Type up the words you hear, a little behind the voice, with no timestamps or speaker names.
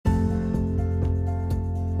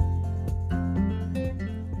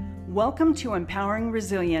Welcome to Empowering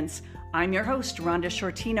Resilience. I'm your host, Rhonda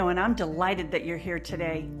Shortino, and I'm delighted that you're here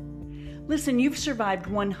today. Listen, you've survived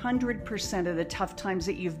 100% of the tough times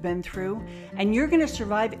that you've been through, and you're going to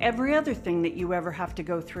survive every other thing that you ever have to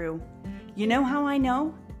go through. You know how I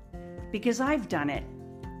know? Because I've done it,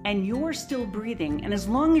 and you're still breathing, and as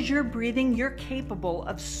long as you're breathing, you're capable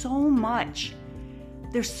of so much.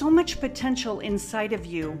 There's so much potential inside of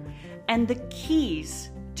you, and the keys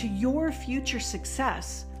to your future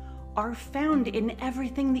success are found in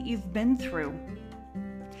everything that you've been through.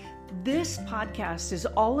 This podcast is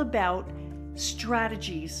all about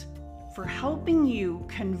strategies for helping you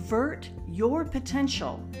convert your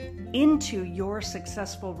potential into your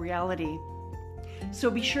successful reality. So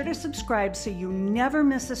be sure to subscribe so you never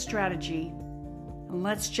miss a strategy. And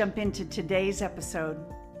let's jump into today's episode.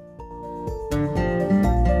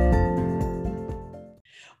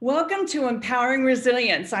 Welcome to Empowering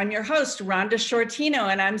Resilience. I'm your host, Rhonda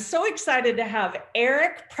Shortino, and I'm so excited to have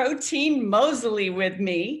Eric Protein Moseley with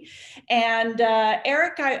me. And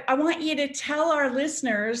Eric, I want you to tell our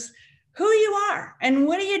listeners who you are and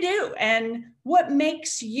what do you do and what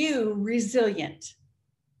makes you resilient.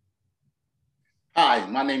 Hi,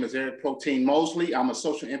 my name is Eric Protein Moseley. I'm a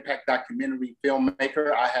social impact documentary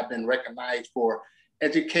filmmaker. I have been recognized for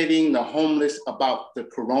educating the homeless about the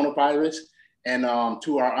coronavirus. And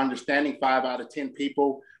to our understanding, 5 out of 10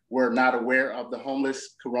 people were not aware of the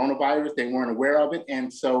homeless coronavirus. They weren't aware of it.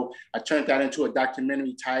 And so I turned that into a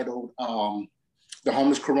documentary titled The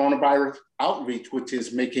Homeless Coronavirus Outreach, which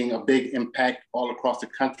is making a big impact all across the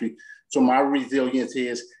country. So my resilience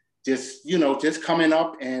is just coming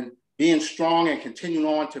up and being strong and continuing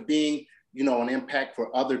on to being, an impact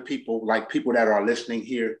for other people, like people that are listening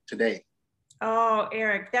here today. Oh,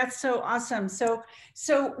 Eric, that's so awesome. So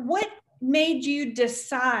what made you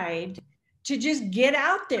decide to just get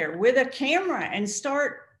out there with a camera and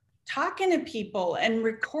start talking to people and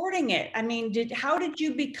recording it? I mean, how did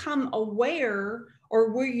you become aware,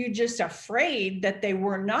 or were you just afraid that they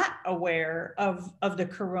were not aware of the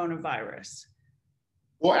coronavirus?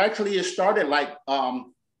 Well, actually, it started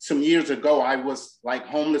some years ago. I was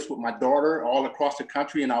homeless with my daughter all across the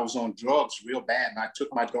country, and I was on drugs real bad. And I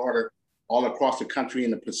took my daughter all across the country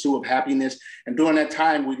in the pursuit of happiness. And during that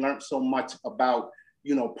time, we learned so much about,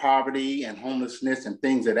 poverty and homelessness and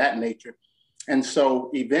things of that nature. And so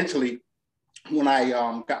eventually, when I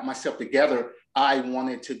got myself together, I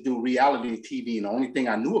wanted to do reality TV. And the only thing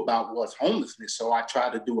I knew about was homelessness. So I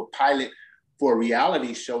tried to do a pilot for a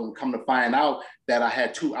reality show, and come to find out that I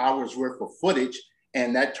had 2 hours worth of footage,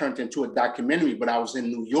 and that turned into a documentary. But I was in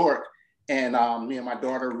New York, and me and my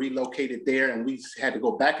daughter relocated there, and we had to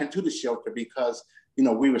go back into the shelter because,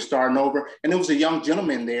 we were starting over. And there was a young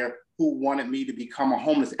gentleman there who wanted me to become a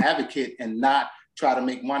homeless advocate and not try to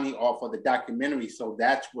make money off of the documentary. So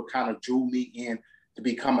that's what kind of drew me in to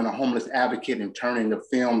becoming a homeless advocate and turning the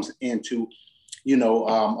films into,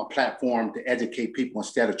 a platform to educate people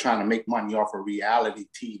instead of trying to make money off of reality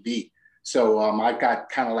TV. So I got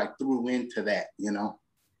kind of threw into that,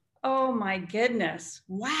 Oh my goodness.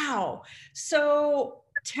 Wow. So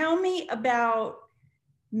tell me about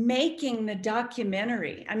making the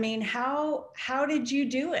documentary. I mean, how did you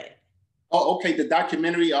do it? Oh, okay. The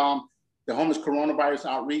documentary, The Homeless Coronavirus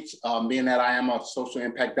Outreach, being that I am a social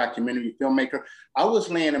impact documentary filmmaker, I was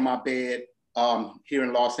laying in my bed here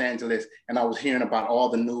in Los Angeles, and I was hearing about all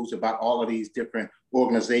the news about all of these different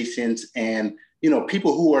organizations and,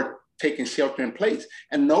 people who are taking shelter in place,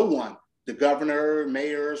 and no one, the governor,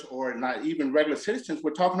 mayors, or not even regular citizens,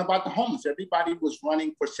 were talking about the homeless. Everybody was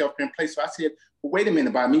running for shelter in place. So I said, well, wait a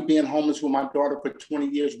minute, by me being homeless with my daughter for 20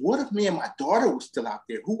 years, what if me and my daughter were still out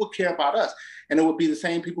there? Who would care about us? And it would be the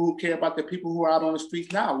same people who care about the people who are out on the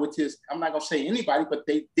streets now, which is, I'm not gonna say anybody, but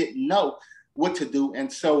they didn't know what to do.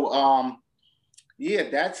 And so, so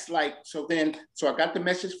I got the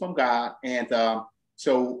message from God. And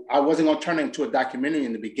so I wasn't gonna turn it into a documentary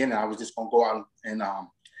in the beginning. I was just gonna go out and,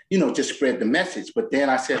 just spread the message. But then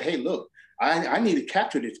I said, hey, look, I need to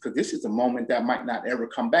capture this because this is a moment that might not ever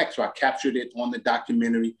come back. So I captured it on the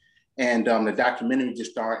documentary, and the documentary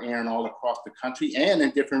just started airing all across the country and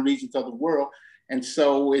in different regions of the world. And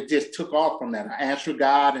so it just took off from that. I answered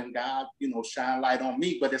God, and God, shine light on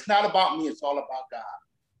me, but it's not about me. It's all about God.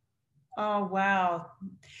 Oh, wow.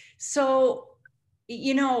 So,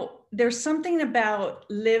 there's something about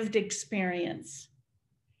lived experience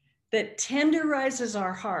that tenderizes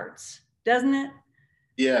our hearts, doesn't it?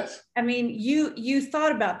 Yes. I mean, you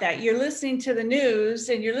thought about that. You're listening to the news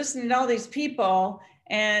and you're listening to all these people,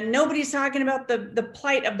 and nobody's talking about the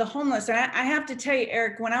plight of the homeless. And I have to tell you,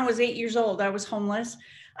 Eric, when I was 8 years old, I was homeless.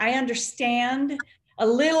 I understand a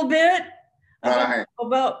little bit Right.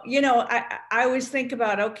 About, you know, I always think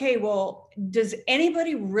about, okay, well, does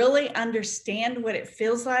anybody really understand what it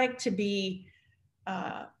feels like to be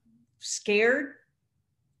scared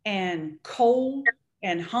and cold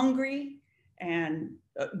and hungry and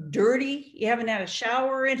dirty? You haven't had a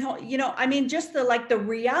shower in, you know, I mean, just the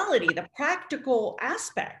reality, the practical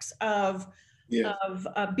aspects of Yes.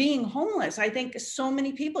 being homeless. I think so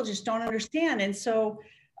many people just don't understand. And so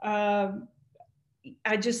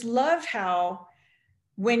I just love how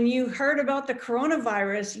when you heard about the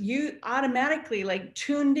coronavirus, you automatically like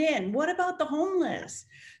tuned in. What about the homeless?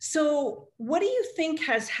 So what do you think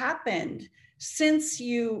has happened since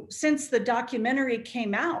the documentary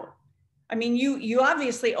came out? I mean, you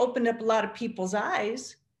obviously opened up a lot of people's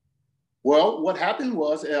eyes. Well, what happened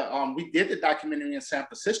was we did the documentary in San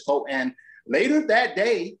Francisco, and later that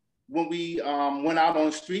day, when we went out on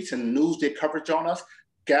the streets and the news did coverage on us,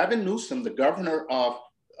 Gavin Newsom, the governor of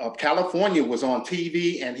California, was on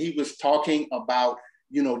TV, and he was talking about,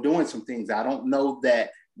 you know, doing some things. I don't know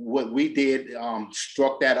that what we did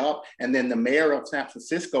struck that up. And then the mayor of San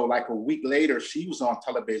Francisco, like a week later, she was on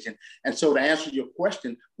television. And so to answer your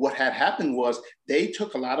question, what had happened was they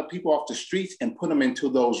took a lot of people off the streets and put them into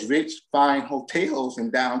those rich, fine hotels in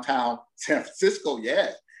downtown San Francisco.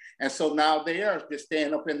 Yes. And so now they are just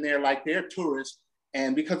staying up in there like they're tourists.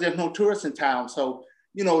 And because there's no tourists in town. So,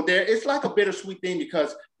 you know, it's like a bittersweet thing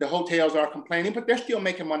because the hotels are complaining, but they're still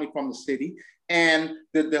making money from the city. And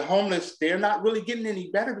the homeless, they're not really getting any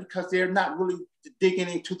better because they're not really digging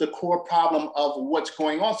into the core problem of what's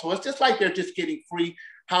going on. So it's just like they're just getting free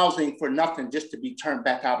housing for nothing just to be turned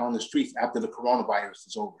back out on the streets after the coronavirus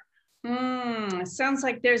is over. Sounds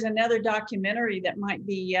like there's another documentary that might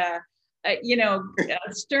be,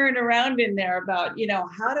 stirring around in there about, you know,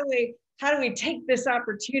 how do we take this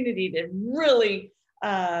opportunity to really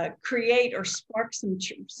create or spark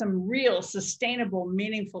some real sustainable,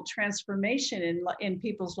 meaningful transformation in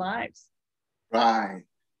people's lives. Right.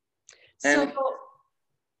 So, and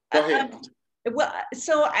go ahead.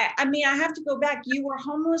 I mean, I have to go back. You were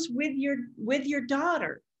homeless with your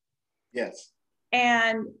daughter. Yes.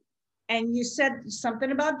 And you said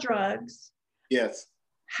something about drugs. Yes.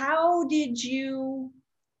 How did you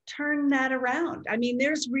turn that around? I mean,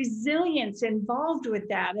 there's resilience involved with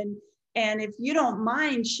that. And if you don't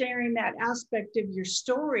mind sharing that aspect of your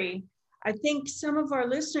story, I think some of our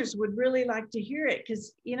listeners would really like to hear it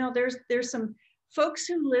because, you know, there's some folks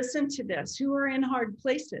who listen to this who are in hard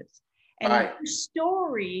places. And right. Your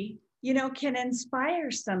story, you know, can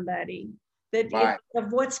inspire somebody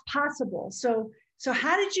of what's possible. So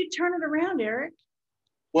how did you turn it around, Eric?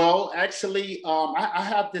 Well, actually, I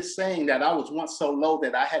have this saying that I was once so low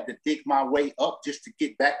that I had to dig my way up just to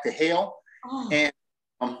get back to hell.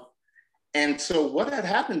 Oh. And so what had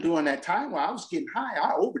happened during that time while I was getting high,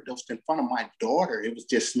 I overdosed in front of my daughter. It was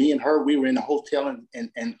just me and her. We were in a hotel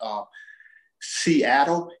in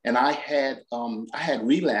Seattle, and I had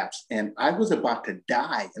relapsed, and I was about to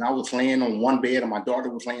die. And I was laying on one bed, and my daughter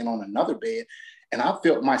was laying on another bed, and I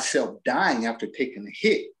felt myself dying after taking a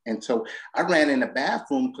hit. And so I ran in the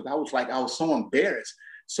bathroom because I was so embarrassed.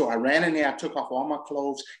 So I ran in there, I took off all my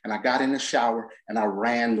clothes, and I got in the shower, and I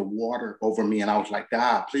ran the water over me. And I was like,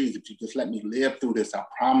 God, please, if you just let me live through this, I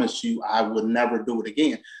promise you I would never do it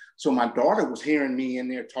again. So my daughter was hearing me in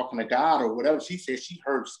there talking to God or whatever. She said she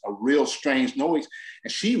heard a real strange noise,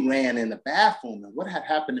 and she ran in the bathroom. And what had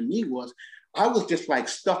happened to me was I was just like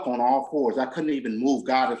stuck on all fours. I couldn't even move.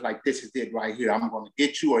 God is like, this is it right here. I'm going to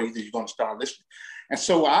get you, or either you're going to start listening. And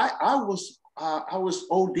so I was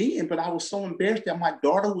ODing, but I was so embarrassed that my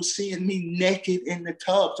daughter was seeing me naked in the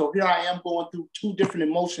tub. So here I am going through two different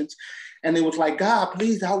emotions. And it was like, God,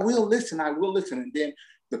 please, I will listen. And then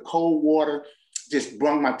the cold water just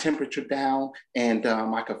brought my temperature down, and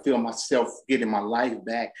I could feel myself getting my life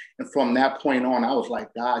back. And from that point on, I was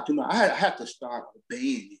like, God, you know, I have to start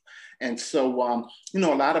obeying you. And so, you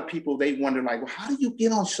know, a lot of people, they wonder like, well, how do you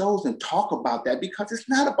get on shows and talk about that? Because it's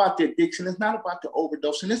not about the addiction. It's not about the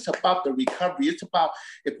overdose. And it's about the recovery. It's about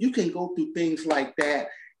if you can go through things like that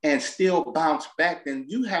and still bounce back, then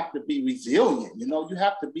you have to be resilient. You know, you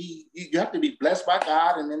have to be blessed by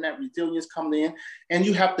God, and then that resilience comes in, and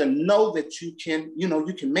you have to know that you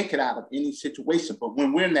can make it out of any situation. But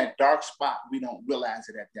when we're in that dark spot, we don't realize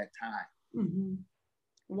it at that time. Mm-hmm.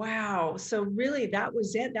 Wow. So really that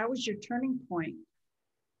was it. That was your turning point.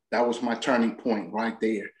 That was my turning point right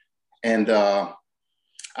there. And I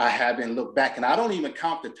haven't looked back, and I don't even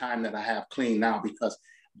count the time that I have clean now, because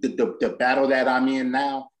the battle that I'm in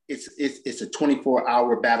now, it's a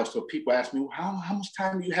 24-hour battle. So people ask me, how much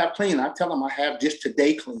time do you have clean? I tell them I have just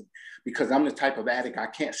today clean, because I'm the type of addict, I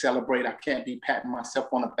can't celebrate. I can't be patting myself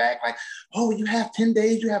on the back like, oh, you have 10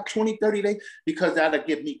 days, you have 20, 30 days, because that'll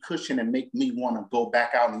give me cushion and make me want to go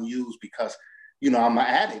back out and use, because, I'm an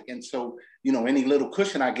addict. And so, any little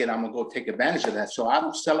cushion I get, I'm going to go take advantage of that. So I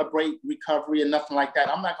don't celebrate recovery and nothing like that.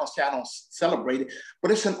 I'm not going to say I don't celebrate it, but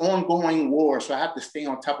it's an ongoing war. So I have to stay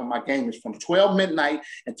on top of my game. It's from 12 midnight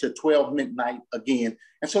until 12 midnight again.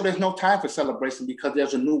 And so there's no time for celebration because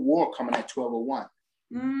there's a new war coming at 12:01.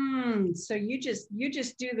 So you just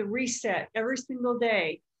do the reset every single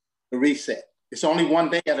day. The reset. It's only one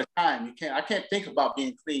day at a time. I can't think about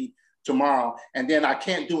being clean tomorrow, and then I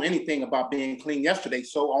can't do anything about being clean yesterday.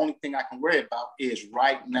 So the only thing I can worry about is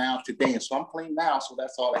right now, today. And so I'm clean now, so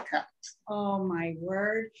that's all that counts. Oh my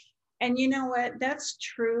word. And you know what? That's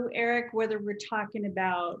true, Eric, whether we're talking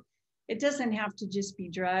about, it doesn't have to just be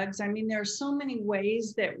drugs. I mean, there are so many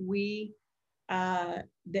ways that we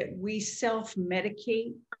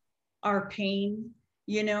self-medicate our pain,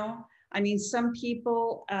 I mean, some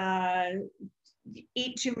people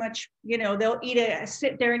eat too much, they'll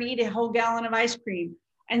sit there and eat a whole gallon of ice cream.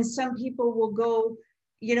 And some people will go,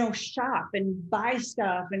 shop and buy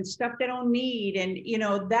stuff they don't need. And,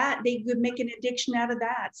 that they could make an addiction out of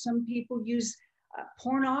that. Some people use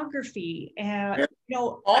pornography and,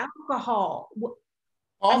 alcohol.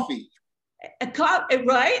 Coffee.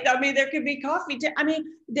 Right? I mean, there could be coffee. I mean,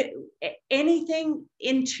 anything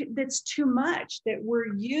that's too much that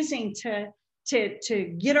we're using to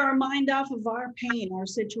get our mind off of our pain, our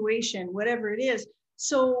situation, whatever it is.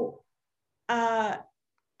 So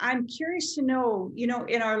I'm curious to know,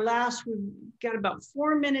 in our last, we've got about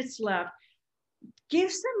 4 minutes left.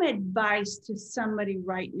 Give some advice to somebody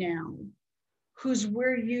right now who's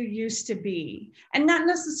where you used to be, and not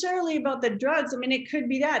necessarily about the drugs. I mean, it could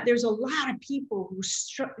be that there's a lot of people who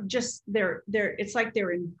it's like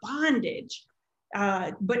they're in bondage.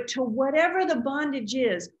 But to whatever the bondage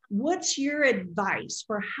is, what's your advice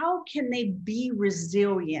for how can they be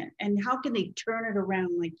resilient and how can they turn it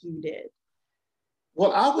around like you did?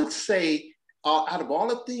 Well, I would say out of all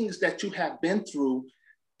the things that you have been through,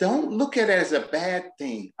 don't look at it as a bad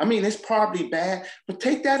thing. I mean, it's probably bad, but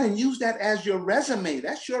take that and use that as your resume.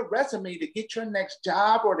 That's your resume to get your next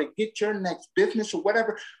job or to get your next business or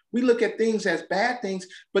whatever. We look at things as bad things,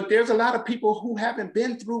 but there's a lot of people who haven't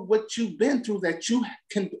been through what you've been through that you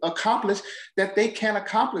can accomplish that they can't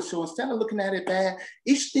accomplish. So instead of looking at it bad,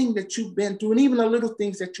 each thing that you've been through and even the little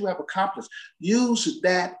things that you have accomplished, use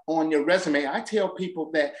that on your resume. I tell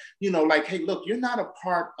people that, like, hey, look, you're not a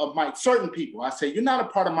part of my, certain people, I say, you're not a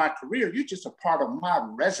part of my career. You're just a part of my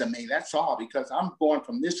resume. That's all, because I'm going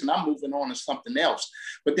from this and I'm moving on to something else.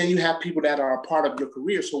 But then you have people that are a part of your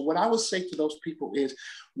career. So what I would say to those people is,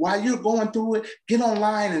 while you're going through it, get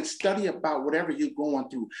online and study about whatever you're going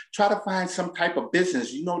through. Try to find some type of business.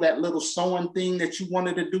 That little sewing thing that you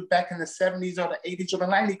wanted to do back in the 70s or the 80s or the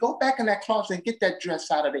 90s. Go back in that closet and get that dress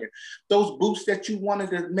out of there. Those boots that you wanted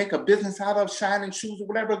to make a business out of, shining shoes or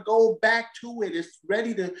whatever, go back to it. It's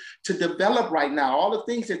ready to develop right now. All the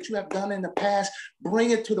things that you have done in the past, bring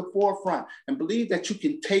it to the forefront and believe that you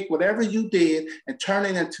can take whatever you did and turn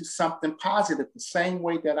it into something positive the same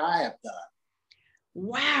way that I have done.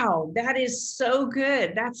 Wow, that is so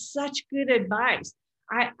good. That's such good advice.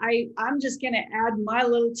 I'm just going to add my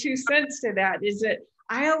little 2 cents to that, is that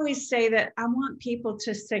I always say that I want people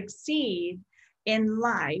to succeed in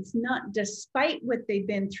life, not despite what they've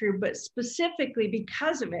been through, but specifically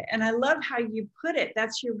because of it. And I love how you put it.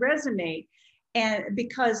 That's your resume. And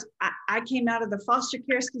because I came out of the foster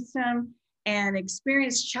care system and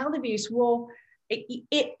experienced child abuse, well,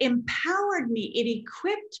 it empowered me. It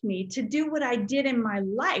equipped me to do what I did in my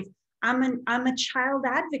life. I'm a child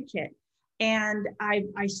advocate, and I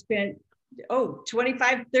spent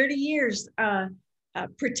 25, 30 years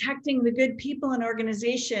protecting the good people and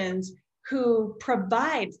organizations who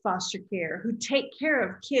provide foster care, who take care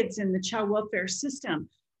of kids in the child welfare system.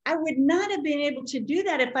 I would not have been able to do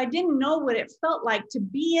that if I didn't know what it felt like to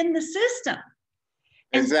be in the system.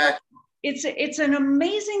 And exactly. It's an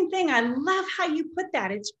amazing thing. I love how you put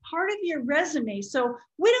that. It's part of your resume. So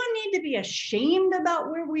we don't need to be ashamed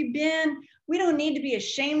about where we've been. We don't need to be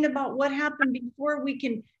ashamed about what happened before. We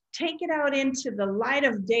can take it out into the light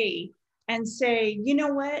of day and say, you know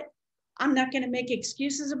what? I'm not going to make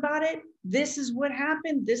excuses about it. This is what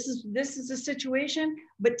happened. This is the situation,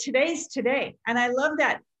 but today's today. And I love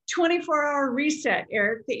that 24-hour reset,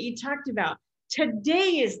 Eric, that you talked about.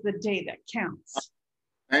 Today is the day that counts.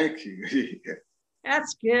 Thank you.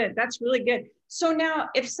 That's good. That's really good. So now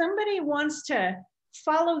if somebody wants to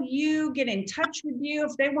follow you, get in touch with you,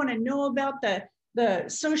 if they want to know about the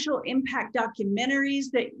social impact documentaries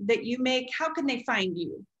that you make, how can they find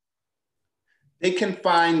you? They can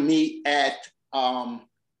find me at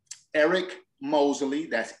Eric Moseley.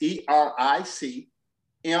 That's EricMoseley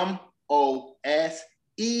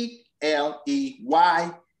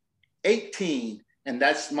 18, and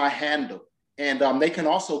that's my handle. And they can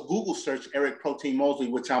also Google search Eric Protein Moseley,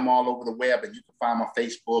 which I'm all over the web, and you can find my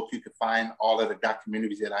Facebook. You can find all of the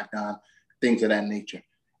documentaries that I've done, things of that nature.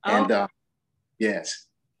 Oh. And yes.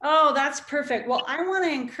 Oh, that's perfect. Well, I want to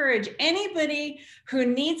encourage anybody who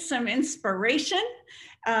needs some inspiration,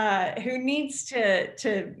 who needs to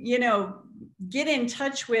get in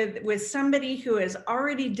touch with somebody who has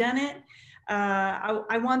already done it.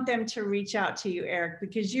 I want them to reach out to you, Eric,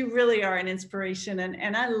 because you really are an inspiration.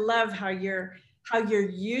 And I love how you're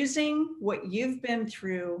using what you've been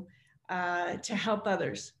through to help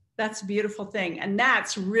others. That's a beautiful thing. And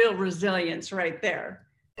that's real resilience right there.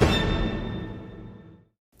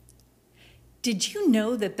 Did you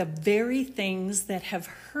know that the very things that have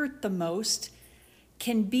hurt the most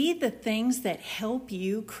can be the things that help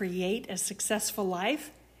you create a successful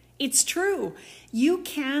life? It's true. You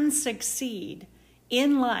can succeed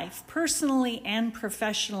in life, personally and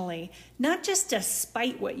professionally, not just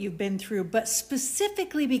despite what you've been through, but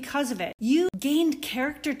specifically because of it. You gained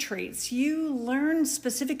character traits. You learned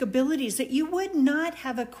specific abilities that you would not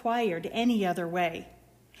have acquired any other way.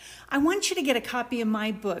 I want you to get a copy of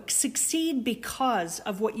my book, Succeed Because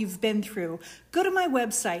of What You've Been Through. Go to my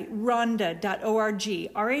website, rhonda.org,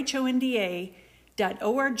 RHONDA.org,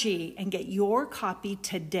 and get your copy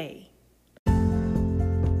today.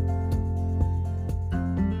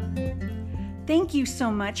 Thank you so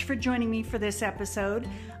much for joining me for this episode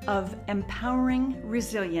of Empowering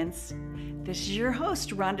Resilience. This is your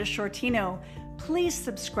host, Rhonda Shortino. Please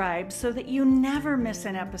subscribe so that you never miss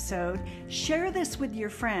an episode. Share this with your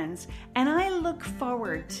friends, and I look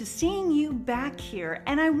forward to seeing you back here,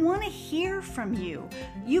 and I want to hear from you.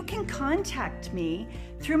 You can contact me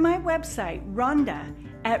through my website, rhonda.org.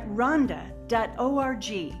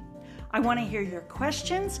 I want to hear your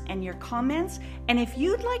questions and your comments, and if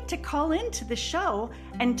you'd like to call into the show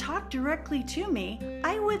and talk directly to me,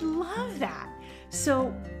 I would love that.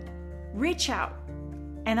 So reach out.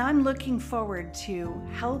 And I'm looking forward to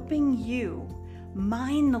helping you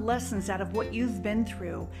mine the lessons out of what you've been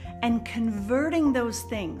through and converting those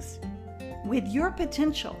things with your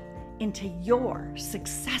potential into your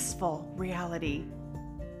successful reality.